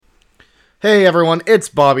Hey everyone, it's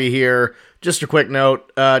Bobby here. Just a quick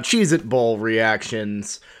note, Cheez-It Bowl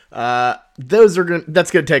reactions. That's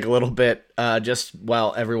gonna take a little bit, just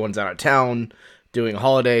while everyone's out of town doing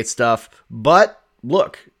holiday stuff. But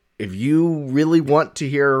look, if you really want to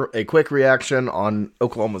hear a quick reaction on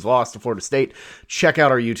Oklahoma's loss to Florida State, check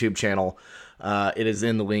out our YouTube channel. It is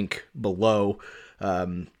in the link below.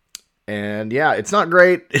 And yeah, it's not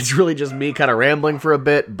great. It's really just me kind of rambling for a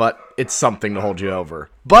bit, but it's something to hold you over.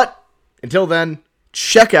 But until then,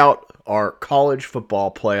 check out our college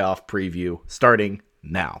football playoff preview starting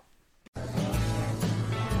now.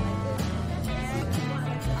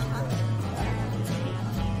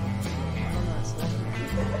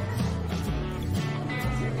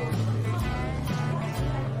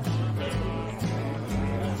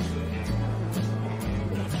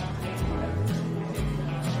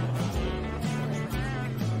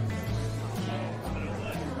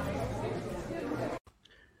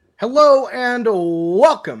 Hello and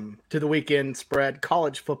welcome to the Weekend Spread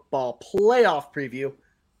College Football Playoff Preview.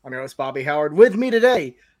 I'm your host, Bobby Howard. With me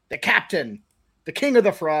today, the captain, the king of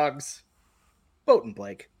the frogs, Boatin'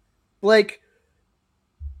 Blake. Blake,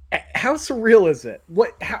 how surreal is it?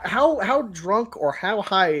 How drunk or how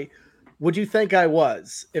high would you think I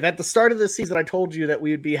was if at the start of the season I told you that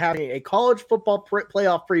we would be having a college football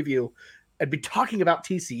playoff preview and be talking about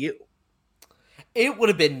TCU? It would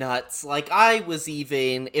have been nuts. Like, I was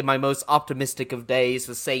even, in my most optimistic of days,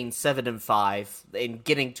 was saying 7-5, and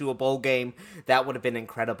getting to a bowl game, that would have been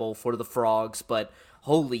incredible for the Frogs, but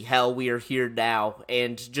holy hell, we are here now.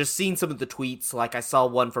 And just seeing some of the tweets, like I saw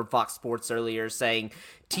one from Fox Sports earlier saying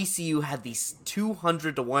TCU had these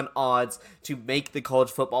 200-1 odds to make the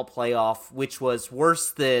college football playoff, which was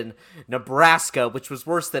worse than Nebraska, which was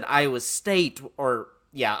worse than Iowa State,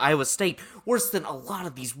 Iowa State, worse than a lot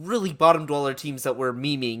of these really bottom dweller teams that were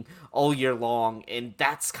memeing all year long, and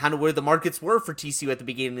that's kind of where the markets were for TCU at the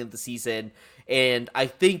beginning of the season. And I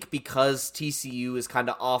think because TCU is kind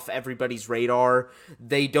of off everybody's radar,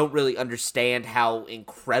 they don't really understand how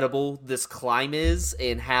incredible this climb is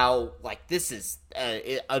and how, like, this is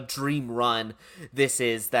a dream run. This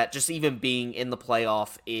is that just even being in the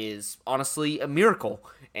playoff is honestly a miracle.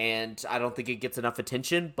 And I don't think it gets enough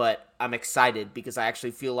attention, but I'm excited because I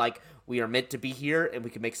actually feel like we are meant to be here and we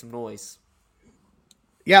can make some noise.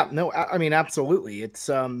 Yeah, no, I mean, absolutely. It's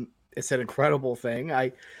an incredible thing.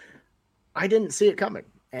 I didn't see it coming.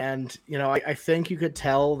 And, I think you could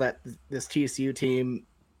tell that this TCU team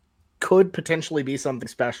could potentially be something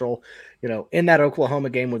special, in that Oklahoma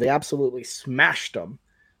game where they absolutely smashed them.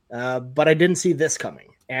 But I didn't see this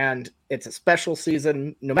coming. And it's a special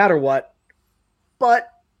season no matter what. But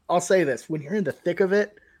I'll say this, when you're in the thick of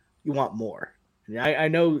it, you want more. I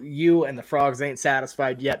know you and the Frogs ain't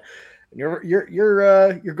satisfied yet.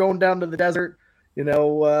 You're going down to the desert,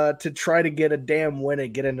 to try to get a damn win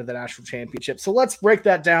and get into the national championship. So let's break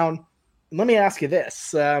that down. Let me ask you this.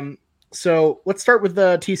 So let's start with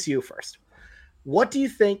the TCU first. What do you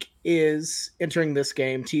think is, entering this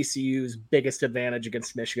game, TCU's biggest advantage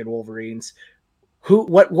against Michigan Wolverines?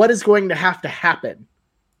 What is going to have to happen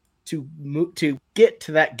to get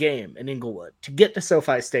to that game in Inglewood, to get to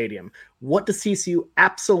SoFi Stadium? What does TCU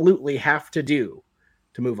absolutely have to do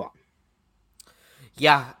to move on?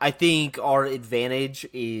 Yeah, I think our advantage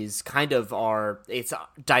is kind of it's a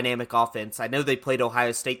dynamic offense. I know they played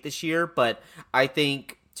Ohio State this year, but I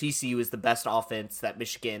think TCU is the best offense that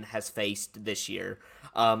Michigan has faced this year.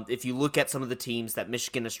 If you look at some of the teams that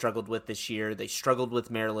Michigan has struggled with this year, they struggled with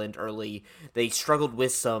Maryland early. They struggled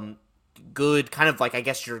with some good, kind of like, I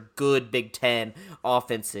guess, your good Big Ten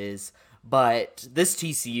offenses. But this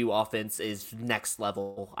TCU offense is next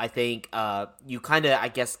level. I think you kind of, I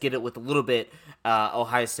guess, get it with a little bit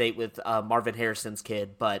Ohio State with Marvin Harrison's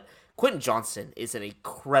kid. But Quentin Johnston is an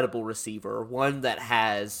incredible receiver, one that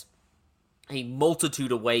has a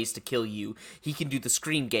multitude of ways to kill you. He can do the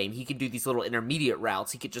screen game. He can do these little intermediate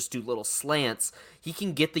routes. He can just do little slants. He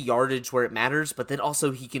can get the yardage where it matters, but then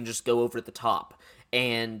also he can just go over the top.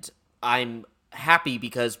 And I'm happy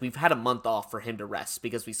because we've had a month off for him to rest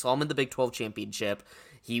because we saw him in the Big 12 championship.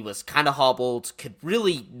 He was kind of hobbled, could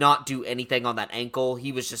really not do anything on that ankle.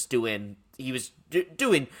 He was just doing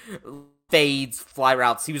fades, fly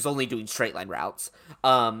routes. He was only doing straight line routes.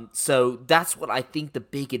 So that's what I think the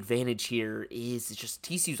big advantage here is. It's just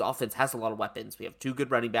TCU's offense has a lot of weapons. We have two good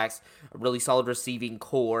running backs, a really solid receiving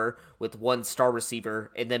core with one star receiver,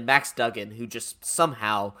 and then Max Duggan, who just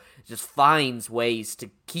somehow just finds ways to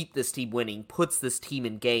keep this team winning, puts this team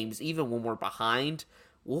in games, even when we're behind.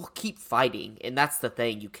 We'll keep fighting, and that's the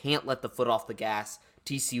thing. You can't let the foot off the gas.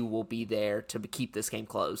 TCU will be there to keep this game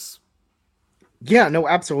close. Yeah, no,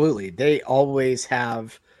 absolutely. They always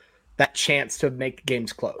have that chance to make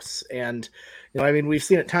games close. And I mean, we've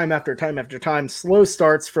seen it time after time after time. Slow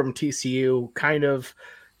starts from TCU, kind of,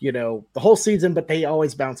 the whole season, but they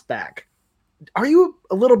always bounce back. Are you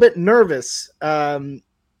a little bit nervous,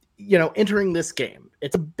 entering this game?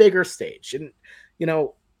 It's a bigger stage, and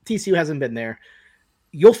TCU hasn't been there.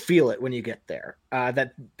 You'll feel it when you get there.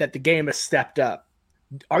 That the game has stepped up.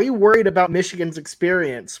 Are you worried about Michigan's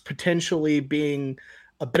experience potentially being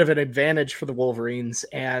a bit of an advantage for the Wolverines?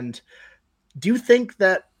 And do you think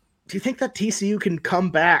that TCU can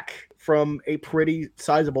come back from a pretty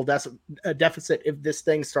sizable deficit if this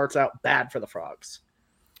thing starts out bad for the Frogs?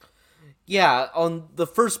 Yeah, on the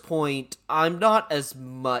first point, I'm not as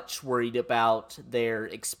much worried about their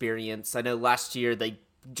experience. I know last year they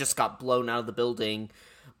just got blown out of the building,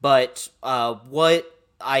 but what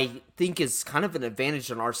I think is kind of an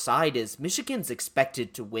advantage on our side is Michigan's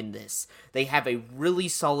expected to win this. They have a really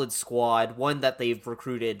solid squad, one that they've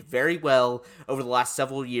recruited very well over the last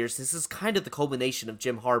several years. This is kind of the culmination of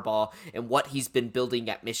Jim Harbaugh and what he's been building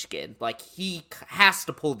at Michigan. Like, he has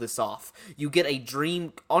to pull this off. You get a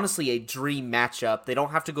dream, honestly, a dream matchup. They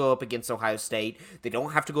don't have to go up against Ohio State. They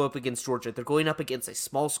don't have to go up against Georgia. They're going up against a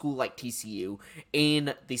small school like TCU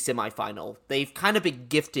in the semifinal. They've kind of been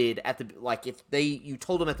gifted at the, like, if you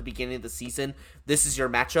told them at the beginning of the season, this is your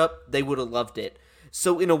matchup, they would have loved it.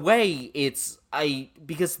 So in a way, because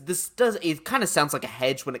it kind of sounds like a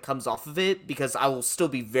hedge when it comes off of it, because I will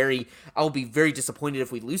be very disappointed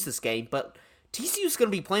if we lose this game, but TCU's going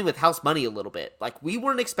to be playing with house money a little bit. Like, we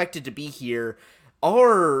weren't expected to be here.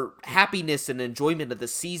 Our happiness and enjoyment of the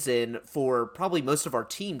season for probably most of our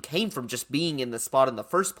team came from just being in the spot in the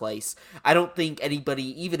first place. I don't think anybody,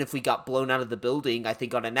 even if we got blown out of the building, I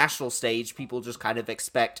think on a national stage, people just kind of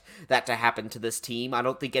expect that to happen to this team. I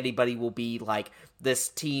don't think anybody will be like, this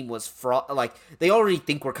team was they already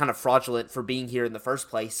think we're kind of fraudulent for being here in the first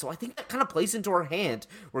place. So I think that kind of plays into our hand.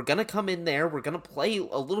 We're going to come in there, we're going to play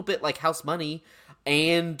a little bit like house money,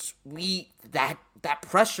 and that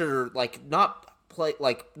pressure, not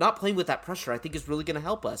playing with that pressure, I think is really going to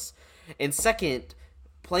help us. And second,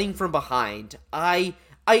 playing from behind, I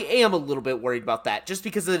am a little bit worried about that, just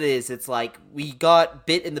because it's like, we got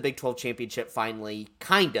bit in the Big 12 championship finally,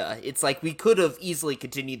 kinda. It's like, we could have easily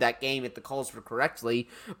continued that game if the calls were correctly,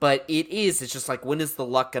 but it's just like, when is the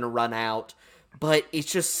luck going to run out? But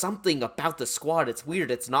it's just something about the squad, it's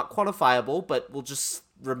weird, it's not quantifiable, but we'll just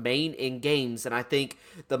remain in games. And I think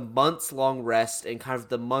the months long rest and kind of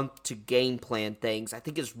the month to game plan things, I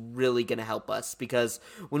think is really going to help us, because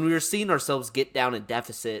when we were seeing ourselves get down in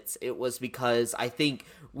deficits, it was because I think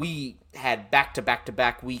we had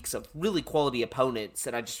back weeks of really quality opponents,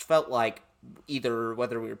 and I just felt like either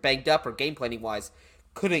whether we were banged up or game planning wise,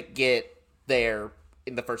 couldn't get there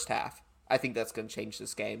in the first half. I think that's going to change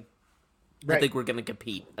this game. Right. I think we're going to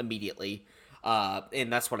compete immediately.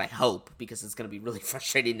 And that's what I hope, because it's going to be really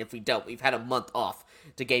frustrating if we don't. We've had a month off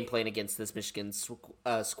to game plan against this Michigan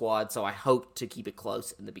squad, so I hope to keep it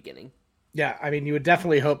close in the beginning. Yeah, I mean, you would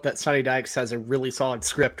definitely hope that Sonny Dykes has a really solid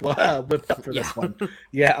script whipped up for this one.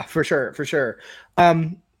 Yeah, for sure.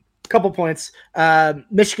 Couple points.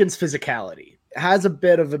 Michigan's physicality has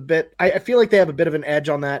I feel like they have a bit of an edge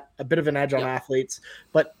on that, a bit of an edge on athletes,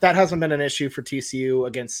 but that hasn't been an issue for TCU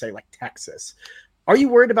against, say, like Texas. Are you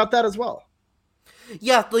worried about that as well?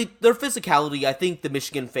 Yeah, their physicality, I think the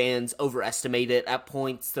Michigan fans overestimate it at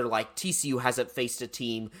points. They're like, TCU hasn't faced a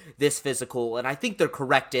team this physical, and I think they're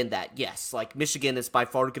correct in that. Yes, like, Michigan is by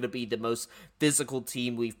far going to be the most physical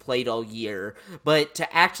team we've played all year, but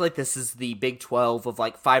to act like this is the Big 12 of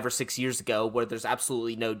like 5 or 6 years ago, where there's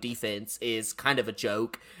absolutely no defense, is kind of a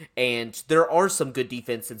joke. And there are some good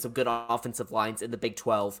defense and some good offensive lines in the Big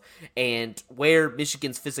 12, and where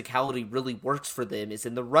Michigan's physicality really works for them is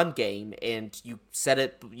in the run game. And you said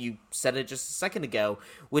it just a second ago.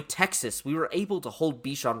 With Texas, we were able to hold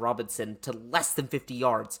Bijan Robinson to less than 50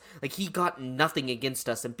 yards. Like, he got nothing against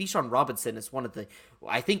us, and Bijan Robinson is one of the,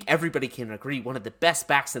 I think everybody can agree, one of the best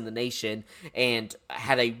backs in the nation, and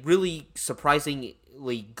had a really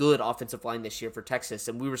surprisingly good offensive line this year for Texas,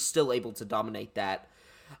 and we were still able to dominate that.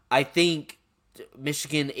 I think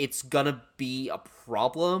Michigan, it's gonna be a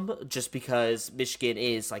problem just because Michigan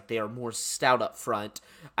is, like, they are more stout up front.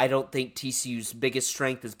 I don't think TCU's biggest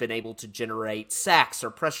strength has been able to generate sacks or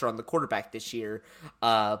pressure on the quarterback this year,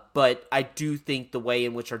 but I do think the way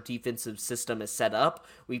in which our defensive system is set up,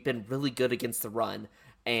 we've been really good against the run.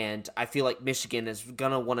 And I feel like Michigan is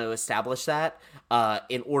going to want to establish that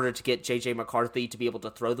in order to get J.J. McCarthy to be able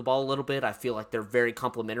to throw the ball a little bit. I feel like they're very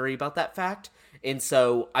complimentary about that fact. And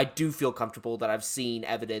so I do feel comfortable that I've seen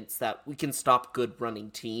evidence that we can stop good running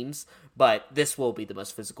teams, but this will be the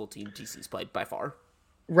most physical team TC's played by far.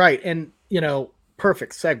 Right. And,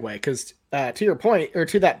 perfect segue because to your point, or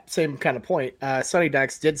to that same kind of point, Sonny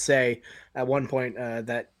Dykes did say at one point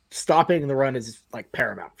that stopping the run is like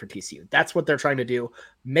paramount for TCU. That's what they're trying to do.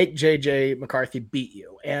 Make JJ McCarthy beat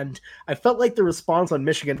you. And I felt like the response on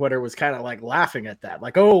Michigan Twitter was kind of like laughing at that.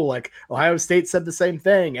 Like, oh, like Ohio State said the same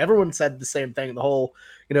thing. Everyone said the same thing the whole,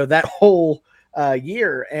 that whole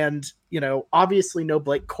year. And, obviously no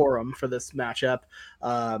Blake Corum for this matchup.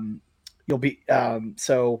 You'll be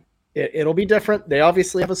so it'll be different. They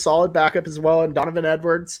obviously have a solid backup as well in Donovan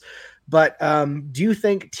Edwards, but do you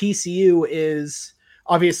think TCU is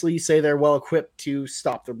obviously you say they're well equipped to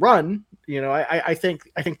stop the run? I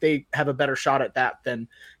think they have a better shot at that than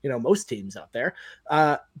most teams out there.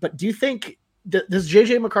 But do you think does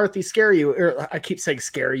JJ McCarthy scare you? Or I keep saying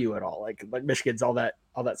scare you at all? Like Michigan's all that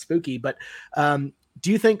spooky, but do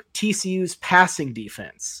you think TCU's passing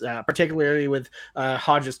defense, particularly with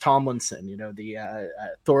Hodges Tomlinson, the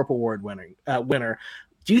Thorpe Award winner,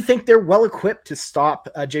 do you think they're well equipped to stop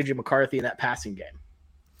JJ McCarthy in that passing game?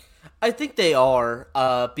 I think they are,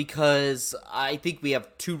 because I think we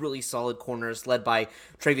have two really solid corners led by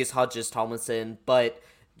Travius Hodges Tomlinson, but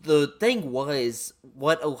the thing was,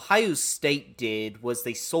 what Ohio State did was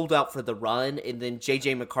they sold out for the run, and then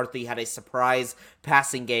JJ McCarthy had a surprise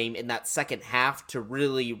passing game in that second half to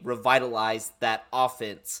really revitalize that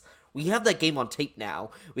offense. We have that game on tape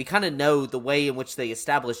now. We kind of know the way in which they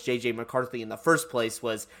established JJ McCarthy in the first place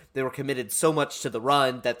was they were committed so much to the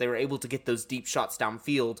run that they were able to get those deep shots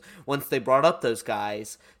downfield once they brought up those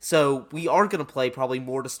guys. So we are going to play probably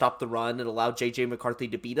more to stop the run and allow JJ McCarthy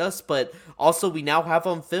to beat us, but also we now have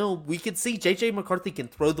on film, we can see JJ McCarthy can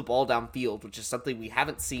throw the ball downfield, which is something we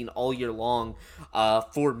haven't seen all year long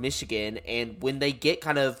for Michigan. And when they get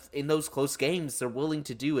kind of in those close games, they're willing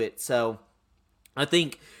to do it. So I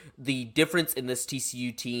think the difference in this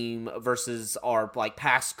TCU team versus our like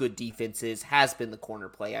past good defenses has been the corner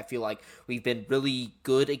play. I feel like we've been really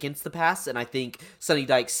good against the pass, and I think Sonny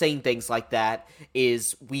Dykes saying things like that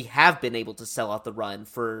is we have been able to sell out the run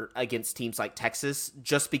for against teams like Texas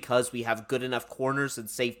just because we have good enough corners and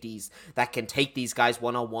safeties that can take these guys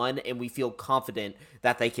one-on-one, and we feel confident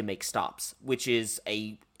that they can make stops, which is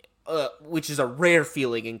a rare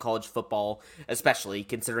feeling in college football, especially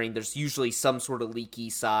considering there's usually some sort of leaky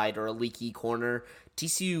side or a leaky corner.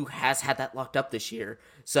 TCU has had that locked up this year.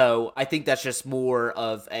 So I think that's just more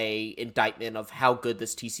of a indictment of how good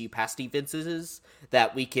this TCU pass defense is,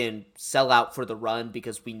 that we can sell out for the run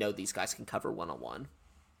because we know these guys can cover one-on-one.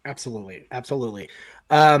 Absolutely, absolutely.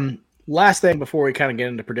 Last thing before we kind of get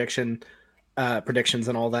into predictions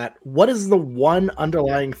and all that. What is the one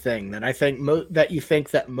underlying thing that I think that you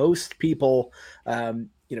think that most people,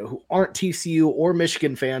 who aren't TCU or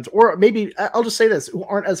Michigan fans, or maybe I'll just say this, who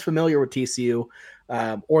aren't as familiar with TCU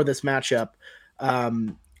or this matchup,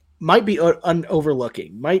 might be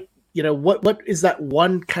overlooking? Might what is that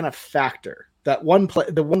one kind of factor, that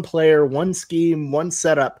the one player, one scheme, one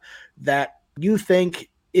setup that you think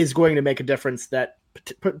is going to make a difference that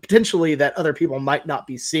potentially that other people might not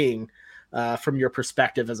be seeing from your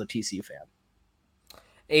perspective as a TCU fan?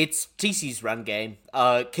 It's TC's run game.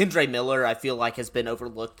 Kendre Miller, I feel like, has been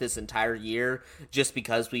overlooked this entire year just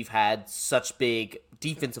because we've had such big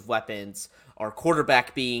defensive weapons. Our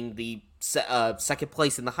quarterback being the second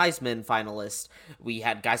place in the Heisman finalist. We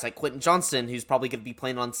had guys like Quentin Johnston, who's probably going to be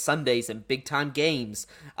playing on Sundays in big-time games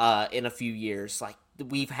in a few years. Like,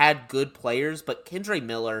 we've had good players, but Kendre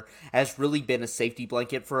Miller has really been a safety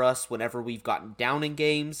blanket for us whenever we've gotten down in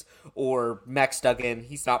games, or Max Duggan,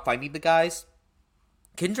 he's not finding the guys.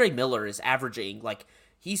 Kendre Miller is averaging, like,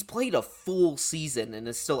 he's played a full season and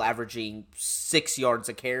is still averaging 6 yards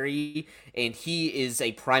a carry, and he is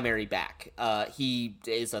a primary back. He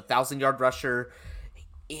is a 1,000-yard rusher.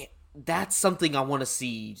 That's something I want to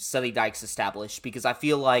see Sonny Dykes establish, because I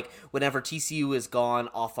feel like whenever TCU has gone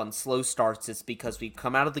off on slow starts, it's because we've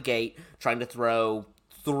come out of the gate trying to throw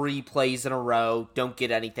 3 plays in a row, don't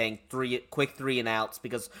get anything, quick 3 and outs,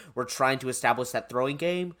 because we're trying to establish that throwing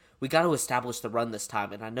game. We got to establish the run this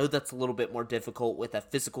time, and I know that's a little bit more difficult with a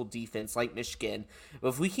physical defense like Michigan, but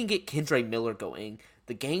if we can get Kendre Miller going,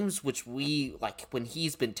 the games which we, like, when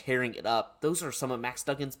he's been tearing it up, those are some of Max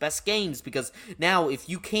Duggan's best games, because now if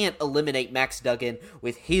you can't eliminate Max Duggan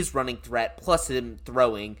with his running threat plus him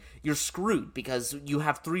throwing, you're screwed, because you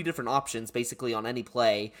have 3 different options basically on any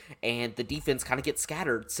play, and the defense kind of gets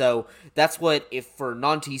scattered. So that's what, if for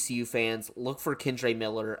non-TCU fans, look for Kendre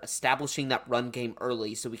Miller establishing that run game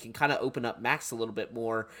early so we can kind of open up Max a little bit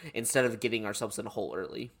more instead of getting ourselves in a hole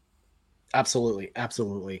early. Absolutely,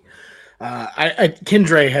 absolutely.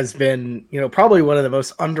 Kindre has been, probably one of the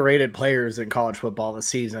most underrated players in college football this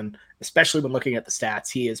season, especially when looking at the stats.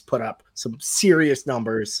 He has put up some serious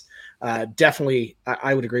numbers. Definitely,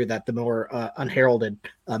 I would agree with that. The more unheralded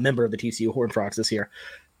member of the TCU Horned Frogs this year.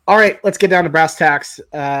 All right, let's get down to brass tacks.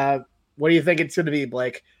 What do you think it's going to be,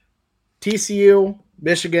 Blake? TCU,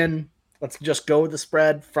 Michigan. Let's just go with the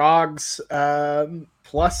spread. Frogs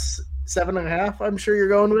plus 7.5. I'm sure you're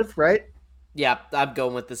going with, right? Yeah, I'm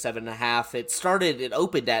going with the 7.5. It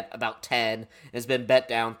opened at about 10, and has been bet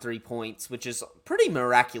down 3 points, which is pretty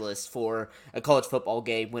miraculous for a college football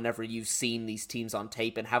game whenever you've seen these teams on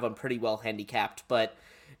tape and have them pretty well handicapped. But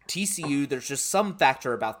TCU, there's just some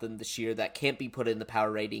factor about them this year that can't be put in the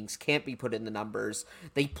power ratings, can't be put in the numbers.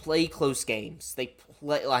 They play close games.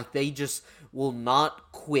 They just will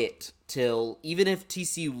not quit till, even if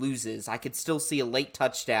TCU loses, I could still see a late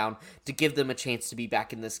touchdown to give them a chance to be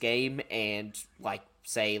back in this game and,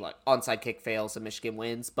 say, onside kick fails and Michigan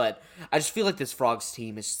wins. But I just feel like this Frogs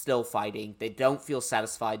team is still fighting. They don't feel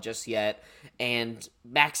satisfied just yet. And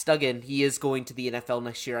Max Duggan, he is going to the NFL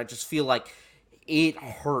next year. I just feel like it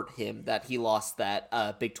hurt him that he lost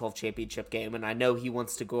that Big 12 championship game, and I know he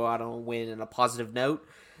wants to go out on a win in a positive note.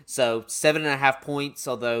 So 7.5 points,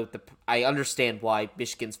 although I understand why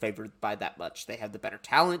Michigan's favored by that much. They have the better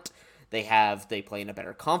talent, they play in a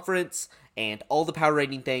better conference, and all the power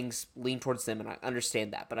rating things lean towards them, and I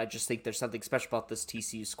understand that. But I just think there's something special about this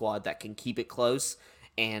TCU squad that can keep it close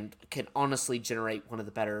and can honestly generate one of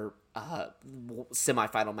the better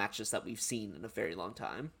semifinal matches that we've seen in a very long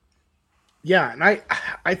time. Yeah, and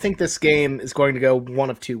I think this game is going to go one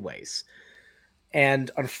of two ways. And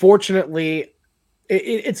unfortunately,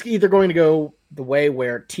 it's either going to go the way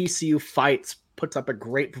where TCU fights, puts up a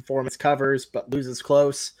great performance, covers, but loses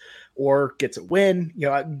close, or gets a win,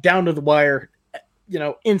 down to the wire,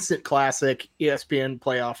 instant classic, ESPN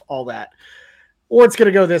playoff, all that. Or it's going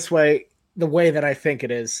to go this way, the way that I think it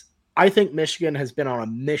is. I think Michigan has been on a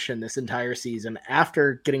mission this entire season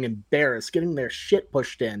after getting embarrassed, getting their shit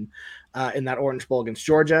pushed in that Orange Bowl against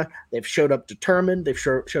Georgia. They've showed up determined. They've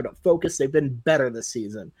showed up focused. They've been better this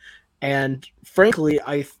season. And frankly,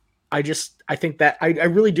 I think that I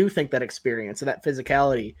really do think that experience and that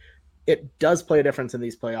physicality, it does play a difference in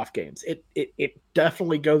these playoff games. It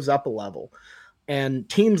definitely goes up a level. And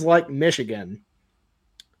teams like Michigan,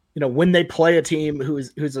 when they play a team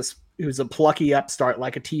who's a plucky upstart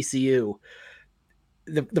like a TCU,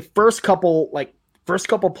 the first couple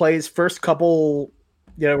plays, first couple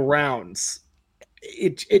rounds,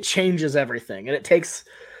 it changes everything, and it takes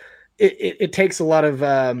a lot of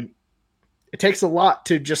it takes a lot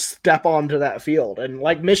to just step onto that field. And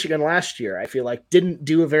like Michigan last year, I feel like didn't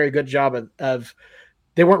do a very good job of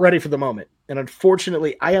they weren't ready for the moment, and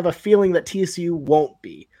unfortunately, I have a feeling that TCU won't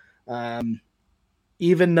be.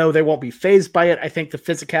 Even though they won't be phased by it, I think the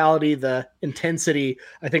physicality, the intensity,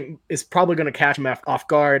 I think is probably going to catch them off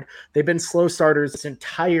guard. They've been slow starters this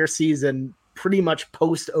entire season, pretty much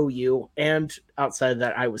post OU and outside of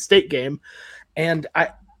that Iowa State game. And I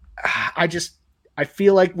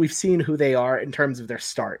feel like we've seen who they are in terms of their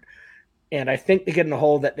start. And I think they get in a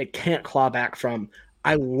hole that they can't claw back from.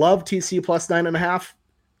 I love TCU plus 9.5.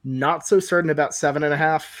 Not so certain about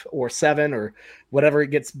 7.5 or 7 or whatever it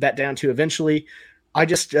gets bet down to eventually. I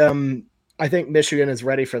think Michigan is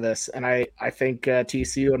ready for this, and I think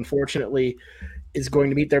TCU, unfortunately, is going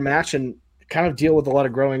to meet their match and kind of deal with a lot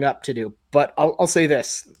of growing up to do. But I'll say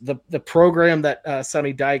this: the program that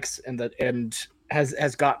Sonny Dykes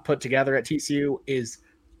has got put together at TCU is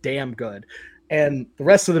damn good, and the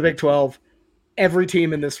rest of the Big 12, every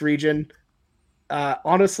team in this region,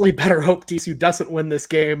 honestly, better hope TCU doesn't win this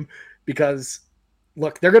game, because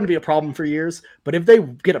look, they're going to be a problem for years. But if they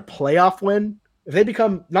get a playoff win, if they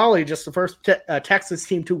become not only just the first Texas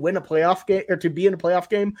team to win a playoff game or to be in a playoff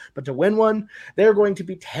game, but to win one, they're going to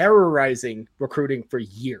be terrorizing recruiting for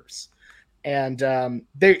years. And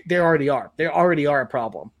they already are. They already are a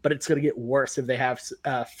problem, but it's going to get worse if they have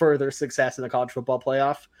further success in the college football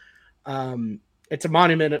playoff. It's a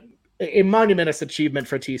monumentous achievement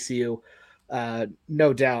for TCU,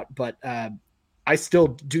 no doubt. But I still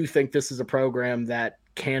do think this is a program that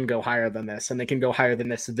can go higher than this, and they can go higher than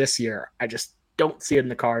this year. I just don't see it in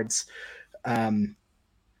the cards.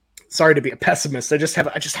 Sorry to be a pessimist. I just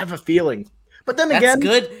have a feeling. But then again, that's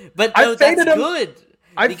good. But no, that's good.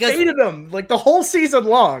 I faded them like the whole season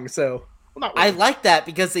long. So really. I like that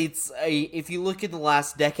because if you look at the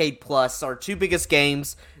last decade plus, our two biggest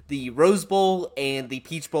games, the Rose Bowl and the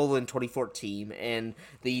Peach Bowl in 2014, and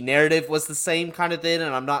the narrative was the same kind of then.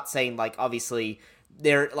 And I'm not saying obviously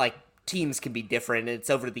they're teams can be different, and it's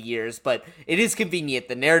over the years, but it is convenient.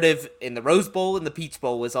 The narrative in the Rose Bowl and the Peach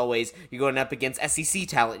Bowl was always, you're going up against SEC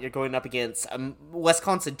talent, you're going up against a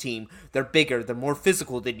Wisconsin team, they're bigger, they're more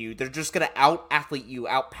physical than you, they're just going to out-athlete you,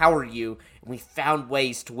 out-power you, and we found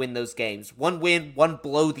ways to win those games. One win, one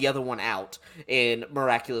blow the other one out in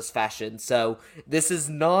miraculous fashion. So this is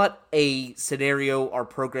not a scenario our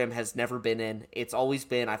program has never been in. It's always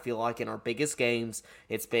been, I feel like, in our biggest games,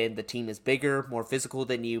 it's been the team is bigger, more physical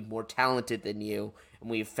than you, more talented than you, and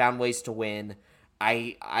we've found ways to win.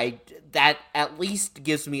 That at least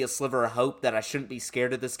gives me a sliver of hope that I shouldn't be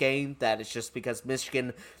scared of this game, that it's just because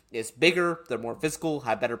Michigan is bigger, they're more physical,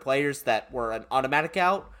 have better players, that were an automatic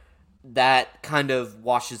out. That kind of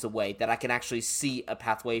washes away, that I can actually see a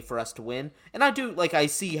pathway for us to win. And I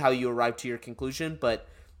see how you arrived to your conclusion, but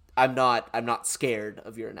I'm not scared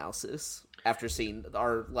of your analysis after seeing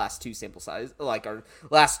our last two sample size, like our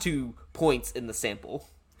last 2 points in the sample.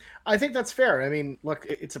 I think that's fair. I mean, look,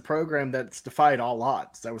 it's a program that's defied all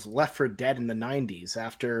odds. That was left for dead in the 90s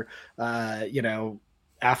after,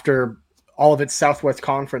 after all of its Southwest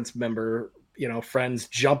Conference member friends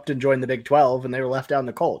jumped and joined the Big 12 and they were left out in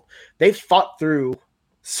the cold. They've fought through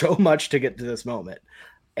so much to get to this moment.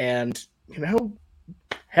 And,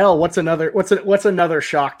 hell, what's another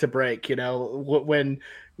shock to break, when,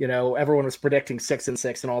 everyone was predicting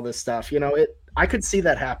 6-6 and all this stuff, I could see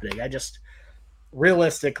that happening. I just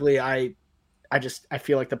realistically, I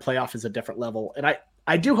feel like the playoff is a different level. And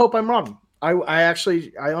I do hope I'm wrong. I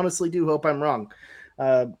honestly do hope I'm wrong.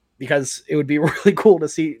 Because it would be really cool to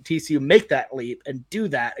see TCU make that leap and do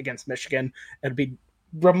that against Michigan. It'd be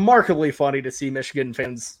remarkably funny to see Michigan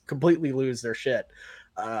fans completely lose their shit.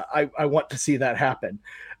 I want to see that happen.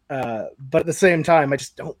 But at the same time, I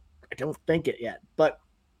don't think it yet. But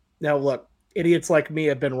now look, idiots like me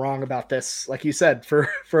have been wrong about this, like you said,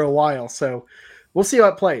 for a while. So we'll see how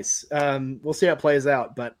it plays. We'll see how it plays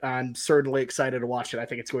out, but I'm certainly excited to watch it. I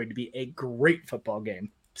think it's going to be a great football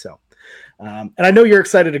game. So, and I know you're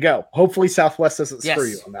excited to go. Hopefully Southwest doesn't screw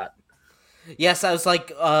you on that. Yes, I was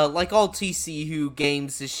like all TCU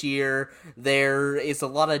games this year, there is a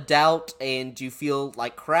lot of doubt and you feel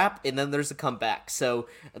like crap, and then there's a comeback. So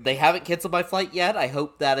they haven't canceled my flight yet. I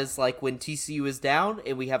hope that is like when TCU is down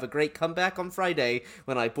and we have a great comeback on Friday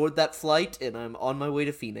when I board that flight and I'm on my way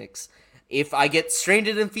to Phoenix. If I get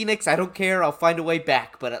stranded in Phoenix, I don't care. I'll find a way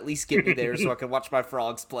back, but at least get me there so I can watch my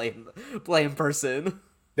Frogs play in person.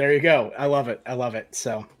 There you go. I love it.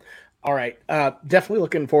 So, all right. Definitely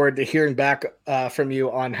looking forward to hearing back from you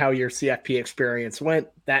on how your CFP experience went.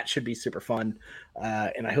 That should be super fun.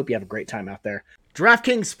 And I hope you have a great time out there.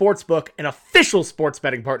 DraftKings Sportsbook, an official sports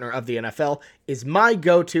betting partner of the NFL, is my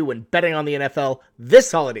go-to when betting on the NFL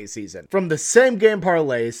this holiday season. From the same game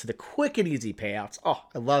parlays to the quick and easy payouts. Oh,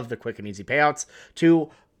 I love the quick and easy payouts. To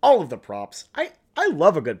all of the props. I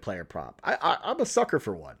love a good player prop. I'm a sucker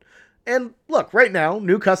for one. And look, right now,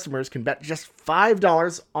 new customers can bet just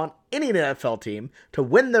 $5 on any NFL team to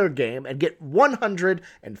win their game and get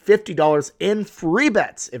 $150 in free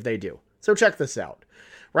bets if they do. So check this out.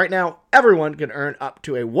 Right now, everyone can earn up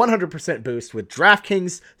to a 100% boost with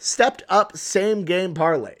DraftKings stepped-up same-game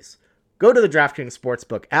parlays. Go to the DraftKings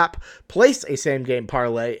Sportsbook app, place a same-game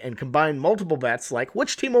parlay, and combine multiple bets like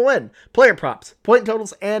which team will win, player props, point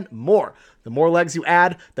totals, and more. The more legs you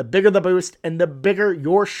add, the bigger the boost, and the bigger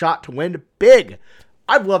your shot to win big.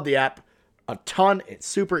 I've loved the app a ton. It's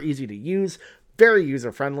super easy to use, very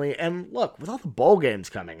user-friendly, and look, with all the bowl games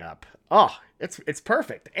coming up, it's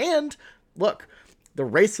perfect. And look, the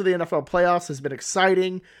race to the NFL playoffs has been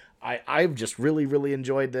exciting. I've just really, really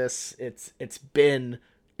enjoyed this. It's been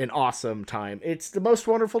an awesome time. It's the most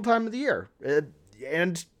wonderful time of the year.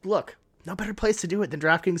 And look, no better place to do it than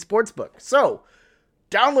DraftKings Sportsbook. So,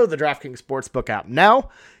 download the DraftKings Sportsbook app now.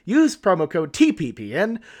 Use promo code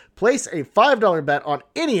TPPN. Place a $5 bet on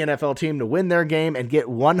any NFL team to win their game and get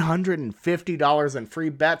 $150 in free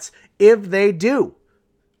bets if they do.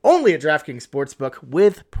 Only at DraftKings Sportsbook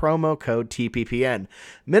with promo code TPPN.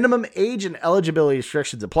 Minimum age and eligibility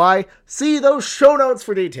restrictions apply. See those show notes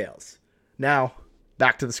for details. Now,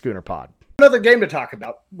 back to the Schooner Pod. Another game to talk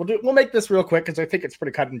about. We'll make this real quick because I think it's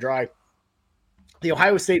pretty cut and dry. The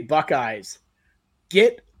Ohio State Buckeyes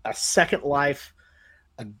get a second life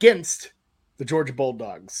against the Georgia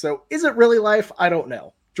Bulldogs. So is it really life? I don't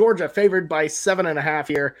know. Georgia favored by 7.5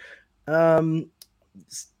 here. I'm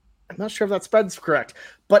not sure if that spread's correct,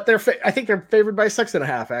 but I think they're favored by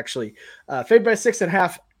 6.5 actually. Favored by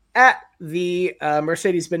 6.5 at the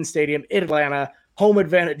Mercedes-Benz Stadium in Atlanta. Home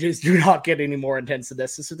advantages do not get any more intense than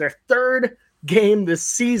this. This is their third game this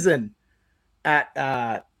season at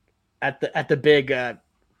the big.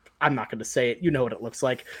 I'm not going to say it. You know what it looks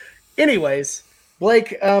like. Anyways,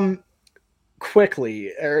 Blake,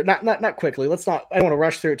 quickly, or not quickly. Let's not. I don't want to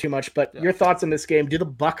rush through it too much. But Yeah. your thoughts on this game? Do the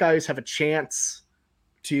Buckeyes have a chance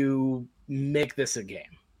to make this a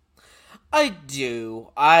game? I do.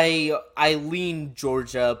 I lean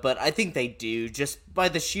Georgia, but I think they do just by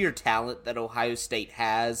the sheer talent that Ohio State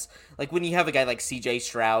has. Like when you have a guy like C.J.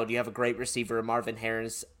 Stroud, you have a great receiver Marvin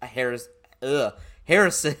Harrison,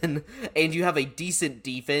 and you have a decent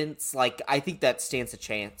defense. Like I think that stands a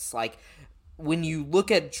chance. Like when you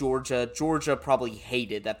look at Georgia, Georgia probably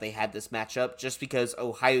hated that they had this matchup just because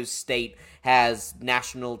Ohio State has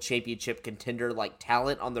national championship contender like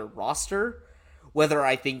talent on their roster. Whether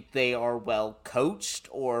I think they are well coached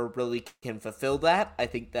or really can fulfill that, I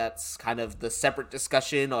think that's kind of the separate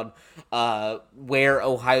discussion on where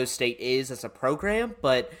Ohio State is as a program.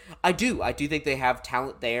 But I do think they have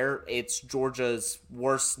talent there. It's Georgia's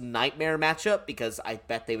worst nightmare matchup because I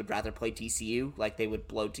bet they would rather play TCU. Like they would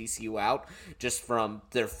blow TCU out just from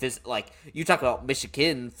their like you talk about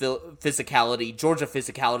Michigan physicality. Georgia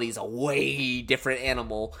physicality is a way different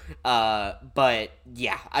animal. But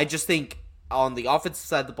yeah, I just think on the offensive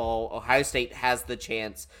side of the ball, Ohio State has the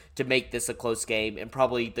chance to make this a close game and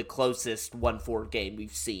probably the closest 1-4 game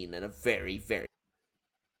we've seen in a very, very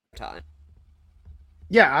long time.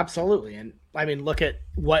 Yeah, absolutely. And I mean, look at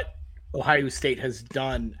what Ohio State has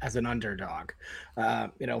done as an underdog.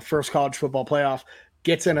 First college football playoff,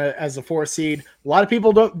 gets in as a 4 seed. A lot of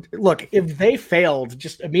people don't look, if they failed,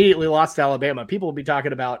 just immediately lost to Alabama, people will be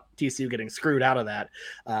talking about TCU getting screwed out of that.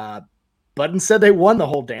 But instead, they won the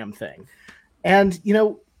whole damn thing. And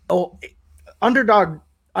underdog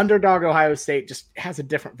Ohio State just has a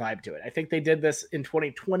different vibe to it. I think they did this in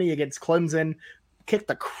 2020 against Clemson, kicked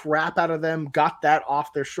the crap out of them, got that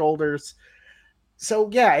off their shoulders. So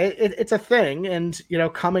yeah, it's a thing. And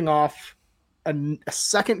coming off a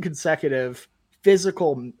second consecutive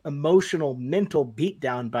physical, emotional, mental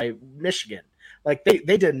beatdown by Michigan. Like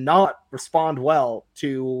they did not respond well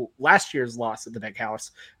to last year's loss at the Big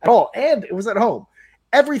House at all. And it was at home.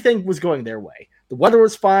 Everything was going their way. The weather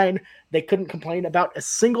was fine. They couldn't complain about a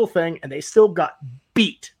single thing, and they still got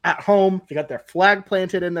beat at home. They got their flag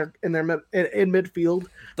planted in midfield.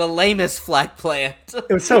 The lamest flag plant.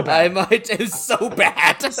 It was so bad. It was so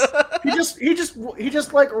bad. he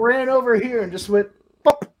just like ran over here and just went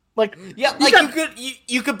pop. Like yeah, like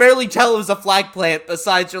you could barely tell it was a flag plant.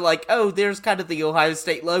 Besides, you're like, oh, there's kind of the Ohio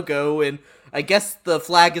State logo, and I guess the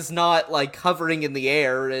flag is not like hovering in the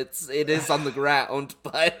air; it is on the ground.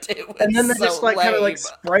 But it was and then they just like kind of like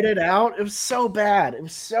spread it out. It was so bad. It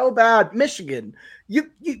was so bad. Michigan,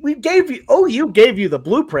 we gave you OU gave you the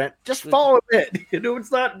blueprint. Just follow it.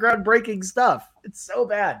 It's not groundbreaking stuff. It's so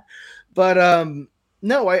bad. But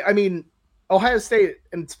no, I mean. Ohio State,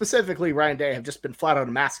 and specifically Ryan Day, have just been flat out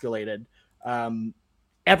emasculated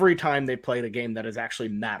every time they played a game that has actually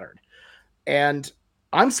mattered. And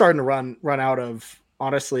I'm starting to run out of,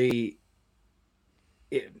 honestly,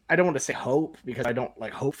 I don't want to say hope because I don't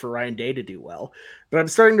like hope for Ryan Day to do well, but I'm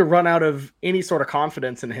starting to run out of any sort of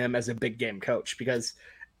confidence in him as a big game coach because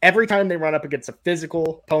every time they run up against a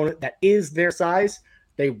physical opponent that is their size,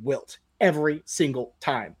 they wilt every single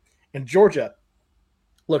time. And Georgia,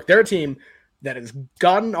 look, they're a team that has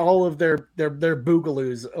gotten all of their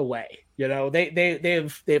boogaloos away.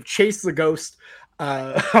 They've chased the ghost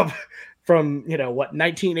from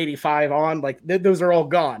 1985 on. Like those are all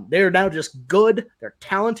gone. They are now just good. They're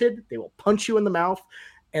talented. They will punch you in the mouth,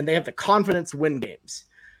 and they have the confidence to win games.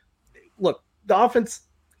 Look, the offense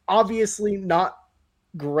obviously not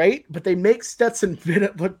great, but they make Stetson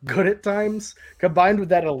Bennett look good at times. Combined with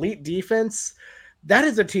that elite defense, that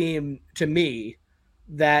is a team to me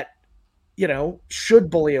that should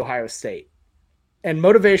bully Ohio State. And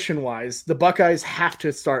motivation wise, the Buckeyes have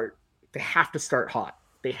to start hot.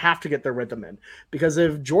 They have to get their rhythm in because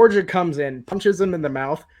if Georgia comes in, punches them in the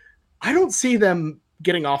mouth, I don't see them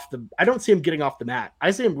getting off the mat. I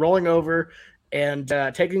see them rolling over and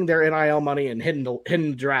taking their NIL money and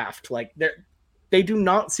hitting draft. Like they do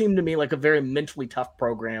not seem to me like a very mentally tough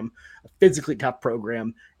program, a physically tough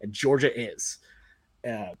program, and Georgia is.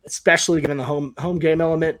 Especially given the home game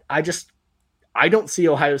element. I don't see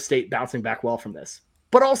Ohio State bouncing back well from this.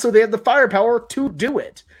 But also they have the firepower to do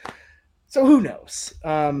it. So who knows?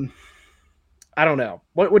 I don't know.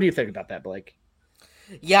 What do you think about that, Blake?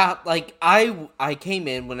 Yeah, like I came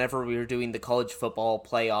in whenever we were doing the college football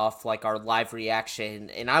playoff, like our live reaction,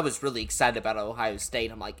 and I was really excited about Ohio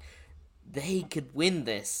State. I'm like, they could win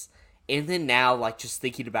this. And then now, like, just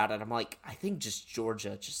thinking about it, I'm like, I think just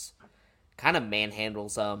Georgia just kind of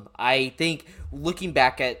manhandles them. I think looking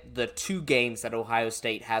back at the 2 games that Ohio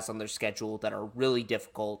State has on their schedule that are really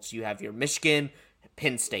difficult, you have your Michigan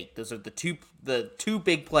Penn State. Those are the two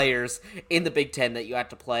big players in the Big Ten that you had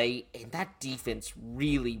to play, and that defense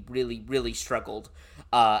really, really, really struggled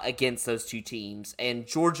against those two teams. And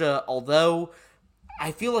Georgia, although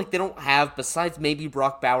I feel like they don't have, besides maybe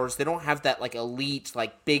Brock Bowers, they don't have that like elite,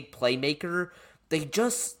 like big playmaker.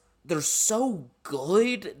 They're so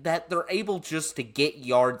good that they're able just to get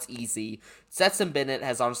yards easy. Stetson Bennett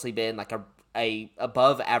has honestly been like a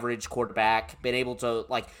above average quarterback, been able to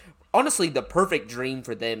like, honestly, the perfect dream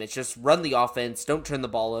for them is just run the offense, don't turn the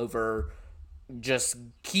ball over, just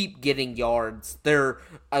keep getting yards. They're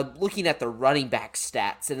looking at the running back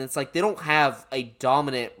stats, and it's like they don't have a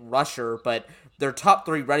dominant rusher, but their top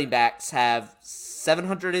three running backs have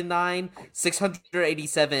 709,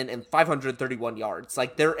 687, and 531 yards.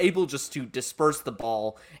 Like, they're able just to disperse the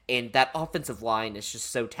ball, and that offensive line is just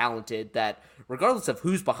so talented that regardless of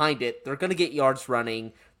who's behind it, they're going to get yards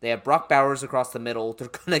running. They have Brock Bowers across the middle. They're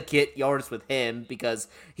going to get yards with him because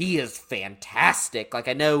he is fantastic. Like,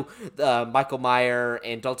 I know Michael Mayer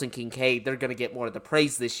and Dalton Kincaid, they're going to get more of the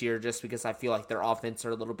praise this year just because I feel like their offense are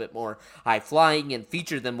a little bit more high-flying and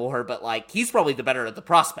feature them more. But, like, he's probably the better of the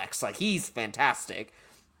prospects. Like, he's fantastic.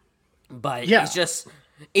 But yeah,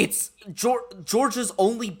 it's Georgia's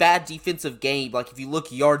only bad defensive game, like if you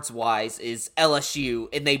look yards wise, is LSU,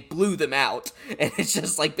 and they blew them out, and it's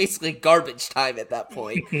just like basically garbage time at that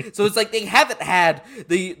point. So it's like they haven't had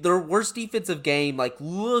their worst defensive game, like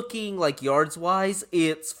looking like yards wise.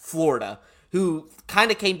 It's Florida, who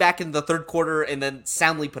kind of came back in the third quarter and then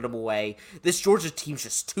soundly put them away. This Georgia team's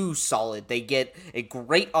just too solid. They get a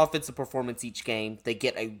great offensive performance each game. They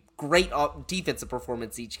get a great defensive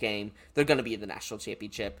performance each game. They're going to be in the national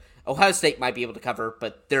championship. Ohio State might be able to cover,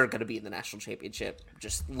 but they're going to be in the national championship.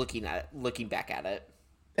 Just looking back at it.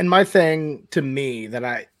 And my thing to me that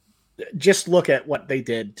I just look at what they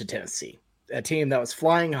did to Tennessee, a team that was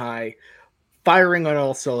flying high, firing on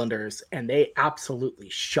all cylinders, and they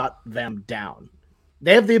absolutely shut them down.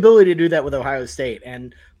 They have the ability to do that with Ohio State.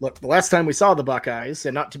 And look, the last time we saw the Buckeyes,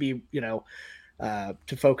 and not to be,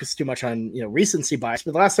 to focus too much on, recency bias,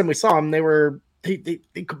 but the last time we saw them,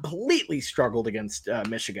 they completely struggled against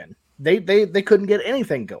Michigan. They couldn't get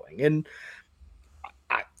anything going. And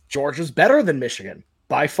Georgia's better than Michigan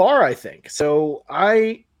by far, I think. So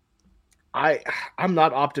I'm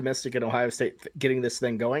not optimistic in Ohio State getting this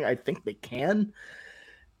thing going. I think they can.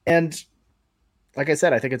 And like I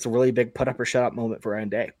said, I think it's a really big put up or shut up moment for Ryan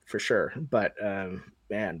Day for sure. But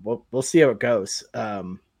man, we'll see how it goes.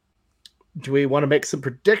 Do we want to make some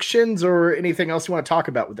predictions or anything else you want to talk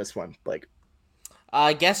about with this one? Like,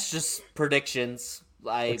 I guess just predictions.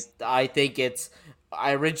 I think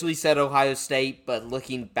I originally said Ohio State, but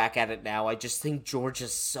looking back at it now, I just think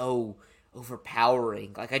Georgia's so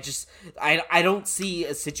overpowering. Like, I don't see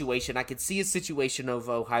a situation. I could see a situation of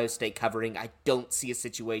Ohio State covering. I don't see a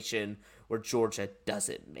situation where Georgia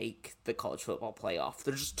doesn't make the college football playoff.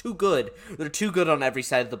 They're just too good. They're too good on every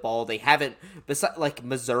side of the ball. They haven't, besides, like,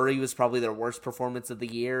 Missouri was probably their worst performance of the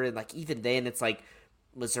year, and like even then, it's like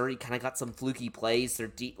Missouri kind of got some fluky plays.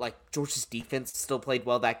 Georgia's defense still played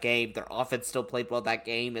well that game. Their offense still played well that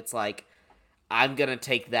game. It's like, I'm going to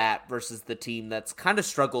take that versus the team that's kind of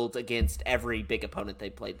struggled against every big opponent they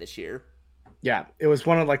played this year. Yeah, it was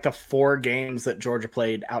one of like the 4 games that Georgia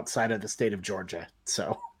played outside of the state of Georgia.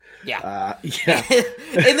 So yeah. Yeah.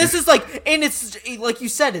 And this is like, and it's like you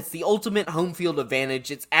said, it's the ultimate home field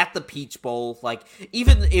advantage. It's at the Peach Bowl. Like,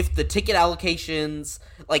 even if the ticket allocations,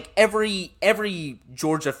 like every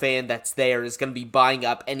Georgia fan that's there is going to be buying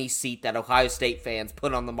up any seat that Ohio State fans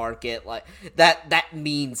put on the market. Like, that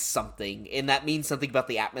means something, and that means something about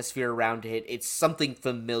the atmosphere around it. It's something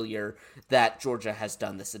familiar that Georgia has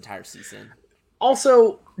done this entire season.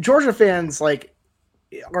 Also, Georgia fans, like,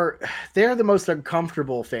 they're the most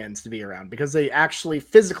uncomfortable fans to be around because they actually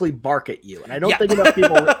physically bark at you. And I don't think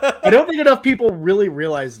enough people really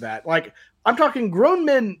realize that. Like, I'm talking grown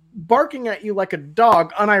men barking at you like a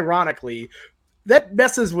dog, unironically. That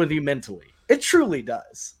messes with you mentally. It truly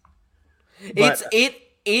does. It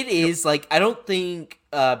is like, I don't think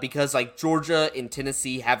because like Georgia and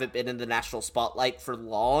Tennessee haven't been in the national spotlight for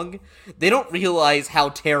long, they don't realize how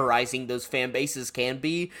terrorizing those fan bases can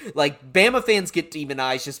be. Like, Bama fans get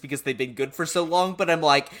demonized just because they've been good for so long, but I'm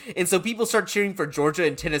like, and so people start cheering for Georgia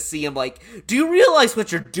and Tennessee. I'm like, do you realize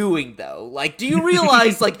what you're doing though? Like, do you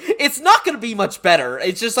realize like it's not going to be much better?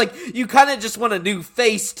 It's just like you kind of just want a new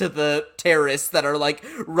face to the terrorists that are like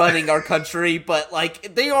running our country, but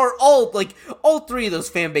like they are all 3 of those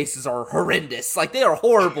fan bases are horrendous. Like, they are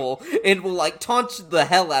horrible and will like taunt the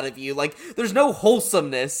hell out of you. Like, there's no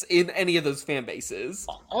wholesomeness in any of those fan bases.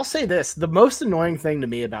 I'll say this: the most annoying thing to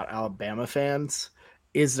me about Alabama fans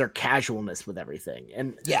is their casualness with everything.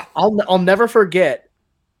 And Yeah. I'll never forget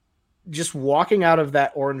just walking out of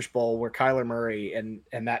that Orange Bowl where Kyler Murray and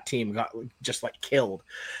that team got just like killed,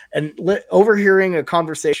 and overhearing a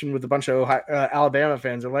conversation with a bunch of Alabama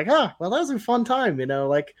fans are like, well, that was a fun time,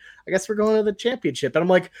 like, I guess we're going to the championship. And I'm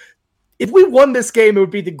like, if we won this game, it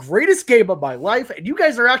would be the greatest game of my life. And you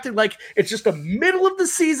guys are acting like it's just a middle of the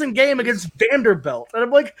season game against Vanderbilt. And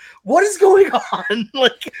I'm like, what is going on?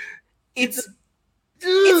 Like, it's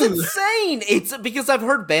insane. It's because I've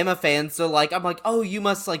heard Bama fans, so like, I'm like, oh, you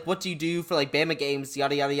must like, what do you do for like Bama games,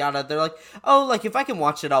 yada yada yada. They're like, oh, like if I can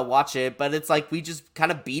watch it, I'll watch it. But it's like we just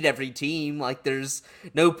kind of beat every team. Like there's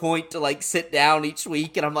no point to like sit down each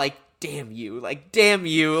week. And I'm like, damn you. That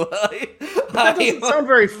doesn't sound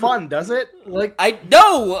very fun, does it? Like, I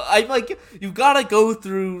know. I'm like, you've got to go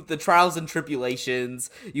through the trials and tribulations.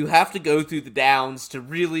 You have to go through the downs to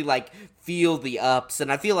really like feel the ups.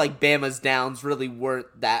 And I feel like Bama's downs really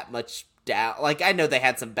weren't that much down. Like, I know they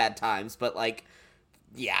had some bad times, but like,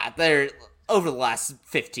 yeah, they're over the last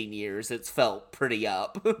 15 years, it's felt pretty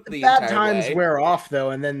up. The bad times way. wear off though,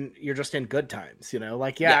 and then you're just in good times,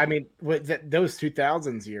 Like, yeah. I mean, those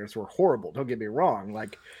 2000s years were horrible. Don't get me wrong.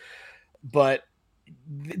 Like, but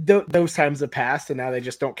those times have passed, and now they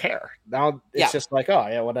just don't care. Now it's just like, oh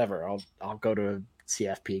yeah, whatever. I'll go to a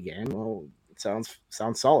CFP game. Well, it sounds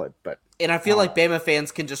solid, but. And I feel like Bama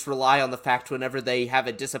fans can just rely on the fact whenever they have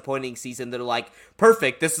a disappointing season, they're like,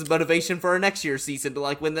 perfect, this is motivation for our next year's season to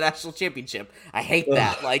like win the national championship. I hate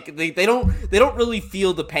that. Like they don't really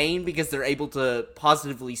feel the pain because they're able to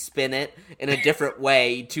positively spin it in a different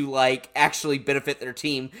way to like actually benefit their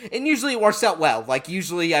team. And usually it works out well. Like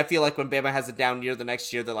usually I feel like when Bama has a down year, the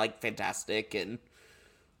next year they're like fantastic. And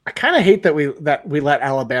I kind of hate that we let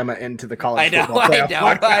Alabama into the college football playoff.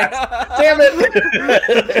 Damn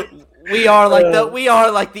it. We are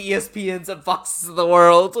like the ESPNs and Foxes of the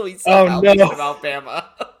world. We somehow talk about Bama.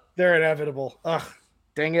 They're inevitable. Ugh,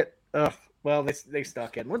 dang it. Ugh. Well, they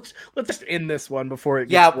stuck in. Let's just end this one before it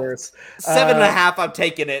gets worse. 7.5. I'm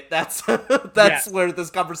taking it. That's where this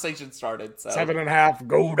conversation started. So 7.5.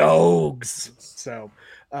 Go Dogs. So,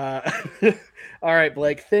 all right,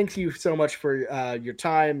 Blake. Thank you so much for your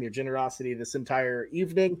time, your generosity this entire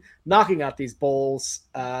evening, knocking out these bowls.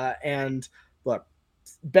 And look.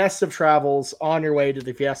 Best of travels on your way to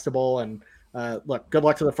the Fiesta Bowl, and look, good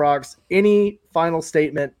luck to the Frogs. Any final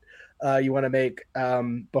statement you want to make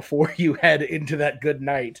before you head into that good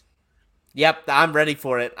night? Yep, I'm ready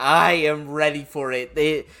for it. I am ready for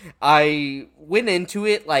it. I went into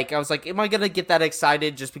it like I was like, am I gonna get that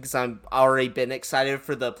excited just because I'm already been excited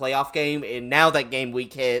for the playoff game, and now that game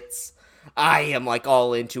week hits, I am like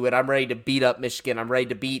all into it. I'm ready to beat up Michigan. I'm going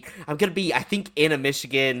to be, I think, in a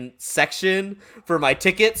Michigan section for my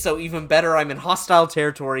ticket. So even better, I'm in hostile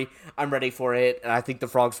territory. I'm ready for it. And I think the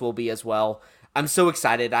Frogs will be as well. I'm so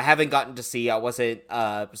excited. I haven't gotten to see. I was in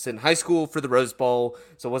high school for the Rose Bowl,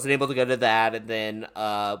 so I wasn't able to go to that. And then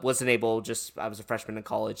I was a freshman in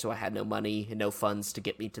college, so I had no money and no funds to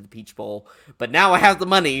get me to the Peach Bowl. But now I have the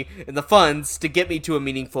money and the funds to get me to a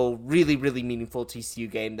meaningful, really, really meaningful TCU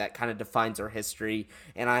game that kind of defines our history.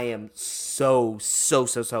 And I am so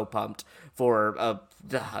pumped for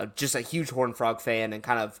just a huge Horned Frog fan and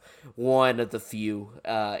kind of one of the few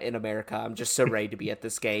in America. I'm just so ready to be at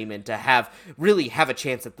this game and to really have a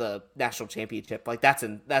chance at the national championship. Like that's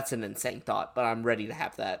an insane thought, but I'm ready to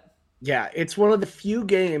have that. Yeah, it's one of the few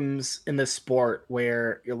games in this sport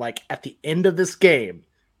where you're like, at the end of this game,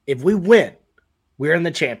 if we win, we're in the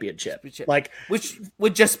championship. Like, which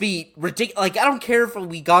would just be ridiculous. Like, I don't care if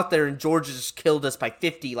we got there and Georgia just killed us by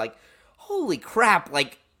 50. Like, holy crap!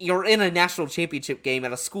 Like, you're in a national championship game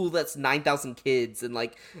at a school that's 9,000 kids and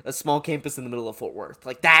like a small campus in the middle of Fort Worth.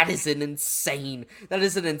 Like that is an insane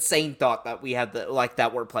thought that we have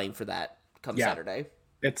that we're playing for that come Saturday.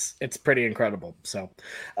 It's pretty incredible. So,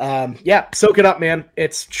 soak it up, man.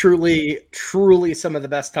 It's truly some of the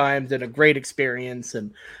best times and a great experience.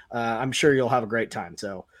 And I'm sure you'll have a great time.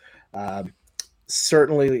 So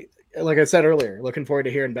certainly, like I said earlier, looking forward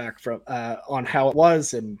to hearing back from on how it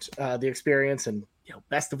was and the experience, and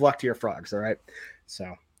best of luck to your Frogs. All right.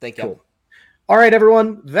 So thank you. All right,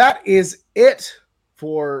 everyone. That is it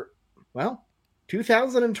for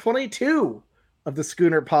 2022 of the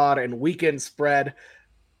Schooner Pod and Weekend Spread.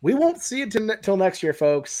 We won't see it till next year,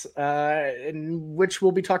 folks, in which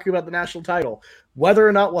we'll be talking about the national title. Whether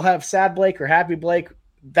or not we'll have Sad Blake or Happy Blake,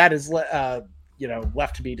 that is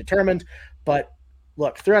left to be determined. But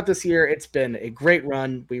look, throughout this year, it's been a great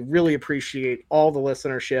run. We really appreciate all the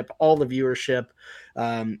listenership, all the viewership,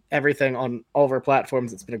 everything on all of our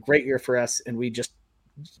platforms. It's been a great year for us, and we just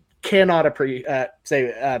cannot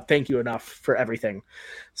say thank you enough for everything.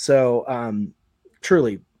 So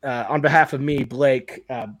truly, on behalf of me, Blake,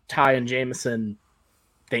 Ty, and Jameson,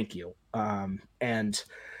 thank you. And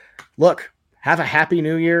look, have a happy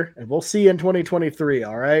new year, and we'll see you in 2023.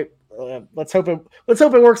 All right. Let's hope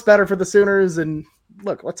it works better for the Sooners. And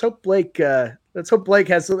look, let's hope Blake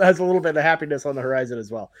has a little bit of happiness on the horizon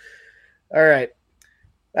as well. All right.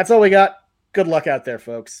 That's all we got. Good luck out there,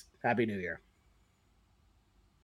 folks. Happy New Year.